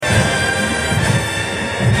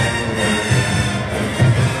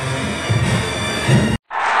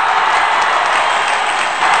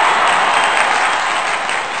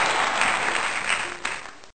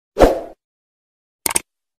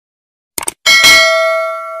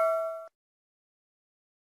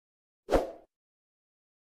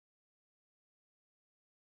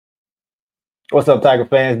What's up, Tiger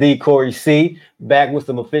fans? D. Corey C. back with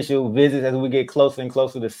some official visits as we get closer and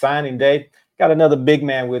closer to signing day. Got another big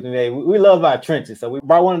man with me today. We love our trenches, so we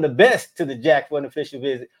brought one of the best to the Jack for an official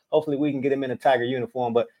visit. Hopefully, we can get him in a Tiger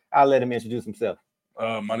uniform, but I'll let him introduce himself.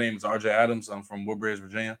 My name is RJ Adams. I'm from Woodbridge,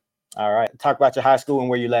 Virginia. All right. Talk about your high school and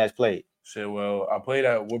where you last played. Shit, well, I played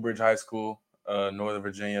at Woodbridge High School, Northern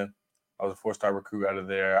Virginia. I was a four-star recruit out of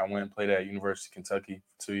there. I went and played at University of Kentucky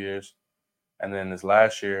for 2 years. And then this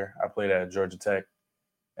last year, I played at Georgia Tech.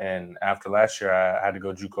 And after last year, I had to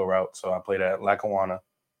go JUCO route. So I played at Lackawanna,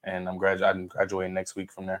 and I'm graduating next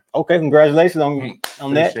week from there. Okay, congratulations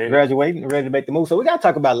on that. Graduating, ready to make the move. So we got to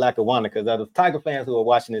talk about Lackawanna because the Tiger fans who are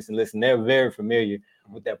watching this and listening, they're very familiar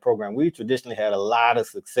with that program. We traditionally had a lot of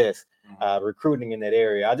success recruiting in that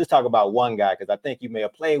area. I'll just talk about one guy because I think you may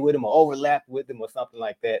have played with him or overlapped with him or something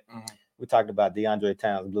like that. We talked about DeAndre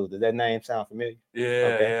Towns Blue. Does that name sound familiar? Yeah,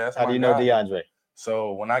 okay. Yeah. How do you know DeAndre?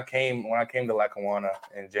 So when I came to Lackawanna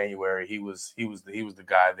in January, he was the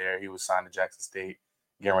guy there. He was signed to Jackson State,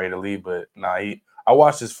 getting ready to leave. But I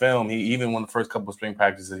watched his film. He even when the first couple of spring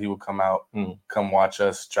practices, he would come out, come watch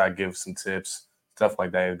us, try to give some tips, stuff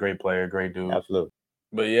like that. He's a great player, great dude. Absolutely.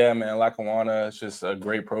 But yeah, man, Lackawanna, it's just a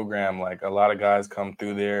great program. Like a lot of guys come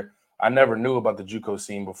through there. I never knew about the JUCO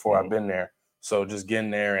scene before I've been there. So just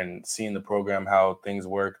getting there and seeing the program, how things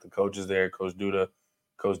work, the coaches there, Coach Duda,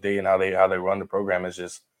 Coach D, and how they run the program is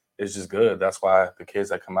just good. That's why the kids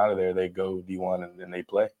that come out of there, they go D1 and then they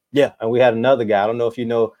play. Yeah, and we had another guy. I don't know if you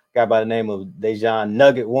know a guy by the name of Dejan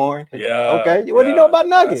Nugget Warren. Yeah. Okay. What do you know about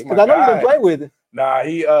Nugget? Because I know you can play with him. Nah,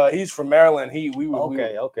 he's from Maryland. We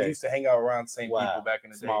used to hang out around the same people back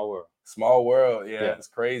in the day. Small world. Yeah, it's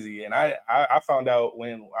crazy. And I found out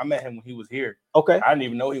when I met him when he was here. Okay. I didn't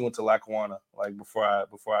even know he went to Lackawanna like before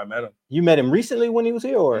I met him. You met him recently when he was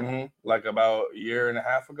here, or like about a year and a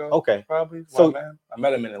half ago? Okay. Probably. So I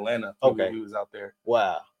met him in Atlanta. Okay. He was out there.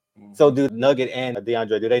 Wow. So do Nugget and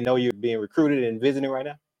DeAndre, do they know you're being recruited and visiting right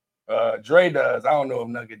now? Dre does. I don't know if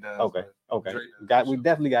Nugget does. Okay. We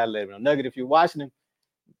definitely got to let him know. Nugget, if you're watching him,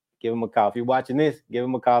 give him a call. If you're watching this, give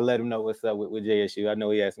him a call. Let him know what's up with JSU. I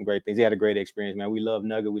know he had some great things. He had a great experience, man. We love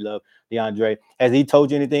Nugget. We love DeAndre. Has he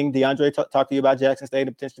told you anything, DeAndre, talk to you about Jackson State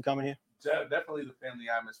and potentially coming here? Definitely the family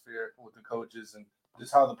atmosphere with the coaches and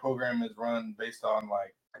just how the program is run based on,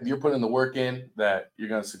 like, if you're putting the work in, that you're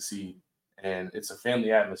going to succeed. And it's a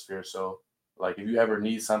family atmosphere. So, like, if you ever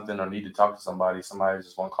need something or need to talk to somebody's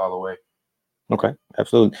just one call away. Okay,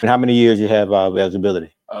 absolutely. And how many years you have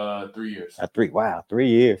eligibility? 3 years. 3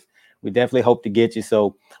 years. We definitely hope to get you.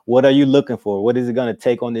 So what are you looking for? What is it going to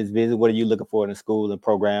take on this visit? What are you looking for in the school and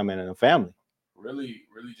program and in the family? Really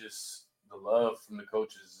just the love from the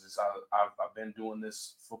coaches. I've been doing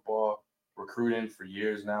this football recruiting for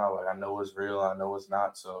years now. Like, I know it's real. I know it's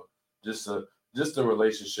not. So just a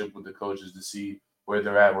relationship with the coaches to see where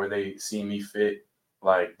they're at, where they see me fit,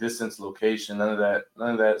 like distance, location, none of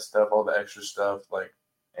that stuff, all the extra stuff like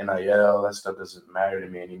NIL, that stuff doesn't matter to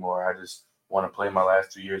me anymore. I just want to play my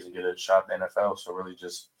last 2 years and get a shot at the NFL. So really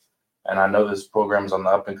and I know this program's on the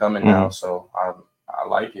up and coming now, so I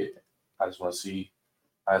like it. I just want to see,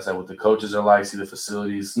 like I said, what the coaches are like, see the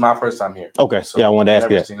facilities. It's my first time here. Okay, so yeah, I wanted to ask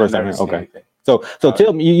you that. First time here. Okay. Anything. So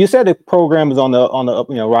tell me, you said the program is on the up,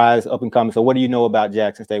 rise, up and coming. So what do you know about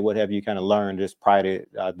Jackson State? What have you kind of learned just prior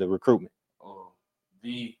to the recruitment?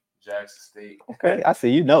 The Jackson State. Okay, I see.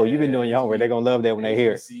 You've been doing your homework. They're gonna love that when they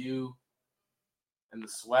hear it. HBCU and the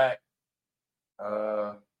SWAC.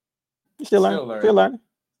 Still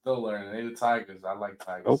learning. They the Tigers. I like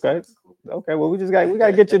Tigers. Okay. So cool. Okay. Well, we got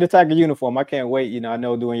to get you the Tiger uniform. I can't wait. I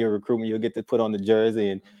know doing your recruitment, you'll get to put on the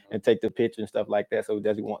jersey and take the picture and stuff like that. So we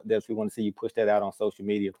want to see you push that out on social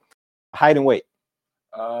media. Height and weight.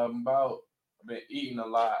 I've been eating a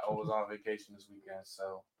lot. I was on vacation this weekend,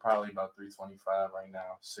 so probably about 325 right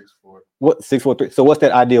now. 6'4". What 6'4"? So what's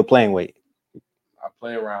that ideal playing weight? I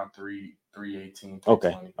play around 318.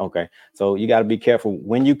 Okay. So you got to be careful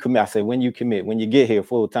when you commit. I say when you commit, when you get here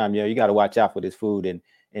full time, you got to watch out for this food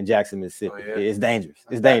in Jackson, Mississippi. Oh, yeah. It's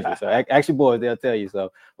dangerous. So actually, boys, they'll tell you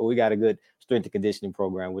so. But we got a good strength and conditioning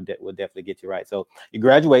program. We'll definitely get you right. So you're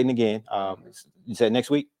graduating again. You said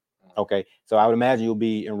next week. Okay, so I would imagine you'll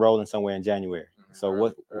be enrolling somewhere in January. So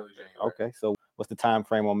early January. Okay, so what's the time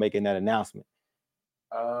frame on making that announcement?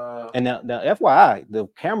 And now, FYI, the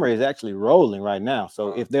camera is actually rolling right now.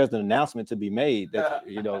 So if there's an announcement to be made, that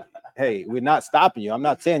hey, we're not stopping you. I'm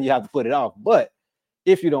not saying you have to put it off, but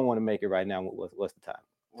if you don't want to make it right now, what's the time?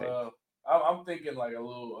 Well, I'm thinking like a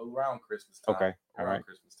little around Christmas time. Okay, all right.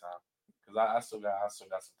 Christmas time, because I still got some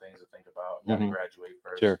things to think about. Got to graduate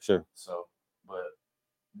first. Sure. So, but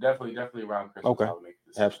definitely around Christmas. Okay. I'll make a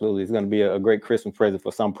Absolutely. It's going to be a great Christmas present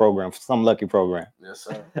for some program, for some lucky program. Yes,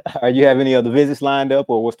 sir. Are you have any other visits lined up,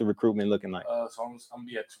 or what's the recruitment looking like? So I'm going to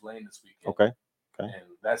be at Tulane this weekend. Okay. And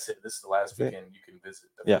that's it. This is the last weekend you can visit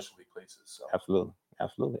officially places. So.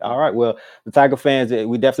 Absolutely. All right. Well, the Tiger fans,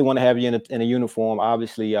 we definitely want to have you in a uniform.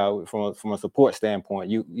 Obviously, from a support standpoint,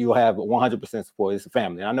 you'll have 100% support. It's a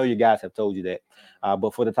family. And I know you guys have told you that.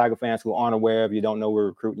 But for the Tiger fans who aren't aware of you, don't know we're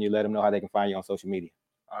recruiting you, let them know how they can find you on social media.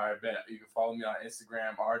 All right, Ben. You can follow me on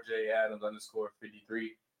Instagram,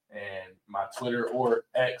 RJAdams_53, and my Twitter or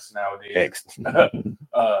X nowadays.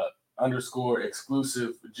 _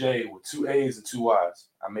 exclusive J with 2 A's and 2 Y's.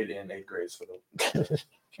 I made it in 8th grade for those.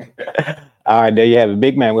 All right, there you have it.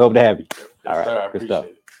 Big man, we hope to have you. All right, I appreciate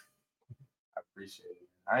it.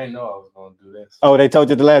 I didn't know I was going to do this. Oh, they told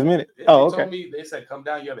you at the last minute? Yeah, they told me, they said, come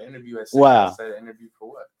down, you have an interview at 6. Wow. I said, interview for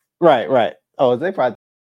what? Right. Oh,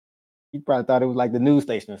 you probably thought it was like the news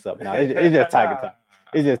station or something. No, it's just Tiger Talk.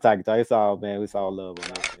 It's just Tiger Talk. It's all, man. It's all love on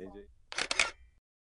this.